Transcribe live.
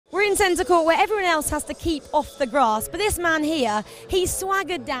in centre court where everyone else has to keep off the grass, but this man here, he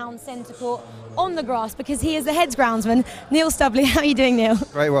swaggered down centre court on the grass because he is the head groundsman, Neil Stubley. How are you doing, Neil?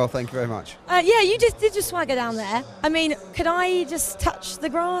 Very well, thank you very much. Yeah, you just did your swagger down there. I mean, could I just touch the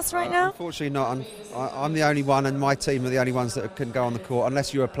grass right now? Unfortunately not. I'm the only one, and my team are the only ones that can go on the court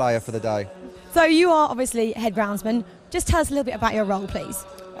unless you're a player for the day. So you are obviously head groundsman. Just tell us a little bit about your role, please.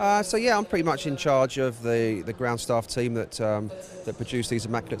 So yeah, I'm pretty much in charge of the ground staff team that produce these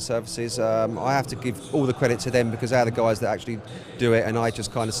immaculate services. I have to give all the credit to them because they're the guys that actually do it, and I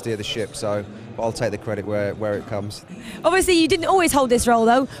just kind of steer the ship. So I'll take the credit where it comes. Obviously, you didn't always hold this role,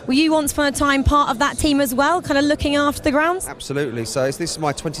 though. Were you once upon a time part of that team as well, kind of looking after the grounds? Absolutely. So this is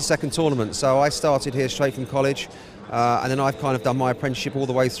my 22nd tournament. So I started here straight from college, and then I've kind of done my apprenticeship all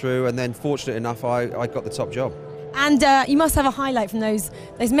the way through, and then fortunate enough, I got the top job. And you must have a highlight from those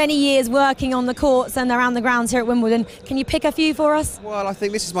many years working on the courts and around the grounds here at Wimbledon. Can you pick a few for us? Well, I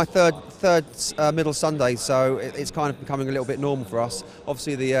think this is my third middle Sunday, so it's kind of becoming a little bit normal for us.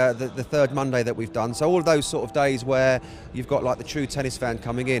 Obviously, the third Monday that we've done. So all of those sort of days where you've got like the true tennis fan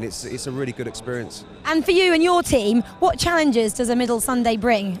coming in, it's a really good experience. And for you and your team, what challenges does a middle Sunday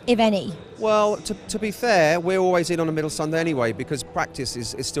bring, if any? Well, to be fair, we're always in on a middle Sunday anyway because practice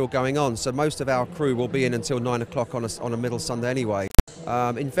is still going on. So most of our crew will be in until 9 o'clock on a middle Sunday anyway.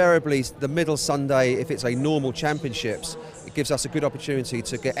 Invariably, the middle Sunday, if it's a normal championships, it gives us a good opportunity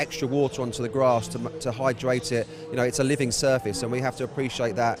to get extra water onto the grass to hydrate it. You know, it's a living surface, and we have to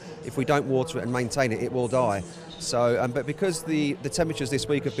appreciate that. If we don't water it and maintain it, it will die. So, but because the temperatures this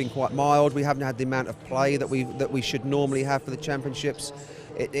week have been quite mild, we haven't had the amount of play that we should normally have for the championships.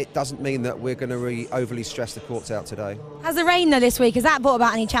 It doesn't mean that we're going to overly stress the courts out today. Has the rain though this week, has that brought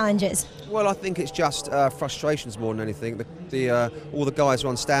about any challenges? Well, I think it's just frustrations more than anything. All the guys are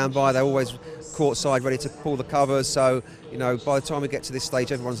on standby, they're always courtside ready to pull the covers, so you know, by the time we get to this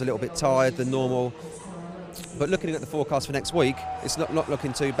stage everyone's a little bit tired than normal. But looking at the forecast for next week, it's not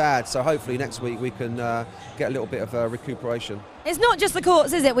looking too bad, so hopefully next week we can get a little bit of recuperation. It's not just the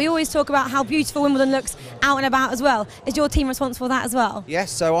courts, is it? We always talk about how beautiful Wimbledon looks out and about as well. Is your team responsible for that as well?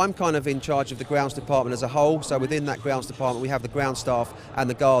 Yes, so I'm kind of in charge of the grounds department as a whole, so within that grounds department we have the ground staff and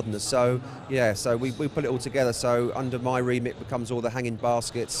the gardeners, so yeah, so we put it all together, so under my remit becomes all the hanging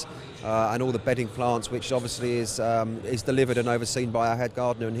baskets and all the bedding plants, which obviously is delivered and overseen by our head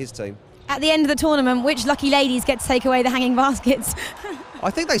gardener and his team. At the end of the tournament, which lucky ladies get to take away the hanging baskets? I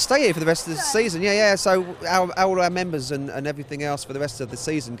think they stay here for the rest of the season, yeah. So all our members and everything else for the rest of the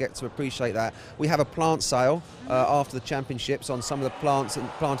season get to appreciate that. We have a plant sale after the championships on some of the plants and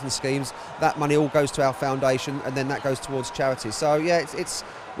planting schemes. That money all goes to our foundation, and then that goes towards charity. So yeah,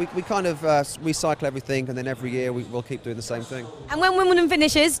 we kind of recycle everything, and then every year we'll keep doing the same thing. And when Wimbledon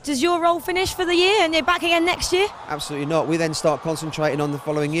finishes, does your role finish for the year and you're back again next year? Absolutely not. We then start concentrating on the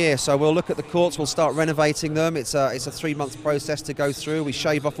following year. So we'll look at the courts, we'll start renovating them. It's a 3-month process to go through. We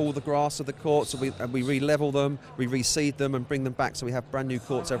shave off all the grass of the courts, and we re-level them, we reseed them and bring them back, so we have brand new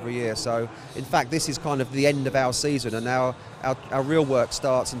courts every year. So in fact this is kind of the end of our season, and our real work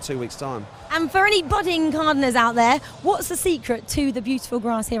starts in 2 weeks' time. And for any budding gardeners out there, what's the secret to the beautiful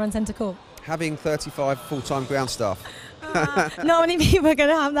grass here on centre court? Having 35 full-time ground staff. Not many people are going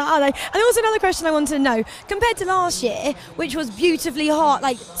to have that, are they? And also another question I wanted to know, compared to last year, which was beautifully hot,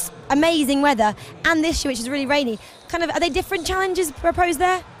 like amazing weather, and this year, which is really rainy, kind of, are they different challenges proposed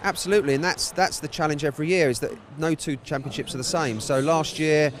there? Absolutely, and that's the challenge every year, is that no two championships are the same. So last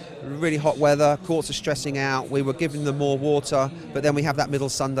year, really hot weather, courts are stressing out, we were giving them more water, but then we have that middle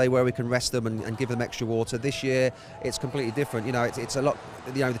Sunday where we can rest them and give them extra water. This year, it's completely different. You know, it's a lot,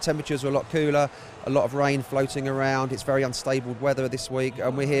 you know, the temperatures are a lot cooler, a lot of rain floating around, it's very unstable weather this week,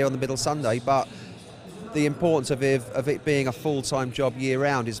 and we're here on the middle Sunday, but the importance of it being a full-time job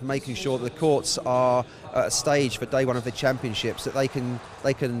year-round is making sure that the courts are at a stage for day one of the championships that they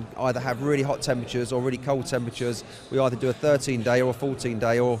can either have really hot temperatures or really cold temperatures. We either do a 13-day or a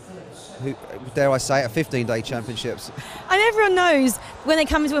 14-day or, dare I say it, a 15-day championships. And everyone knows when they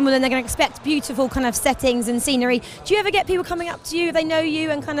come to Wimbledon they're going to expect beautiful kind of settings and scenery. Do you ever get people coming up to you, they know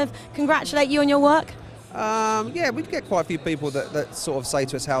you, and kind of congratulate you on your work? Yeah, we get quite a few people that sort of say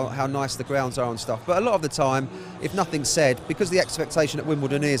to us how nice the grounds are and stuff, but a lot of the time, if nothing's said, because the expectation at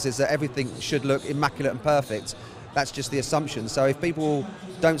Wimbledon is that everything should look immaculate and perfect, that's just the assumption. So if people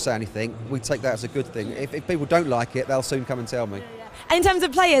don't say anything, we take that as a good thing. If people don't like it, they'll soon come and tell me. And in terms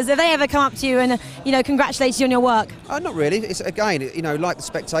of players, have they ever come up to you and congratulated you on your work? Not really. It's again, like the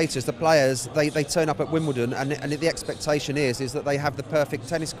spectators, the players, they turn up at Wimbledon, and the expectation is that they have the perfect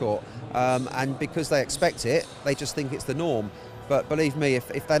tennis court, and because they expect it, they just think it's the norm. But believe me,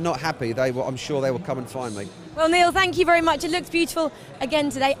 if they're not happy, I'm sure they will come and find me. Well, Neil, thank you very much. It looks beautiful again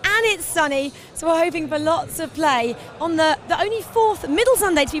today, and it's sunny, so we're hoping for lots of play on the only fourth middle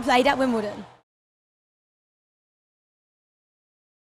Sunday to be played at Wimbledon.